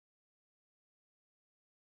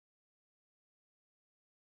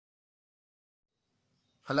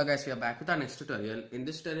Hello guys, we are back with our next tutorial. In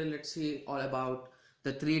this tutorial, let's see all about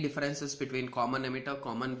the three differences between common emitter,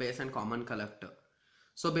 common base and common collector.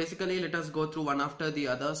 So basically, let us go through one after the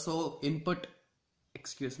other. So the input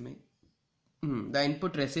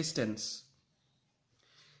resistance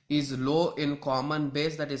is low in common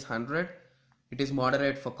base, that is 100. It is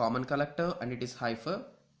moderate for common collector and it is high for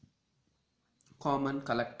common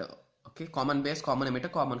collector. Okay, common base, common emitter,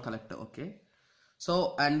 common collector. Okay.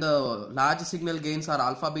 So, and the large signal gains are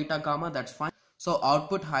alpha, beta, gamma, that's fine. So,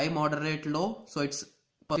 output high, moderate, low. So, it's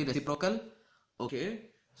reciprocal.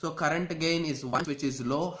 Okay. So, current gain is 1, which is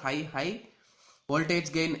low, high, high.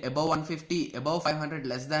 Voltage gain above 150, above 500,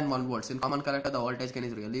 less than 1 volts. In common collector, the voltage gain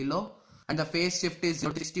is really low. And the phase shift is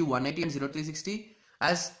 0 to 60, 180 and 0 to 360.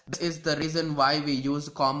 As this is the reason why we use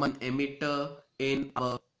common emitter in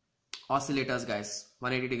our oscillators, guys.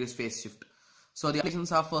 180 degrees phase shift. So, the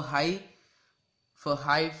applications are for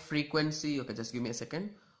high frequency, okay, just give me a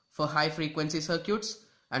second, for high frequency circuits,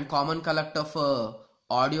 and common collector for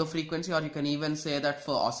audio frequency, or you can even say that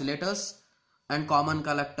for oscillators, and common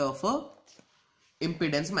collector for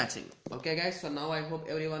impedance matching. Okay guys, so now I hope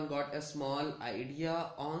everyone got a small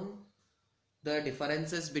idea on the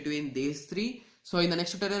differences between these three. So in the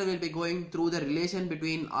next tutorial we'll be going through the relation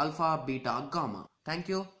between alpha, beta, gamma. Thank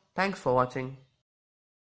you. Thanks for watching.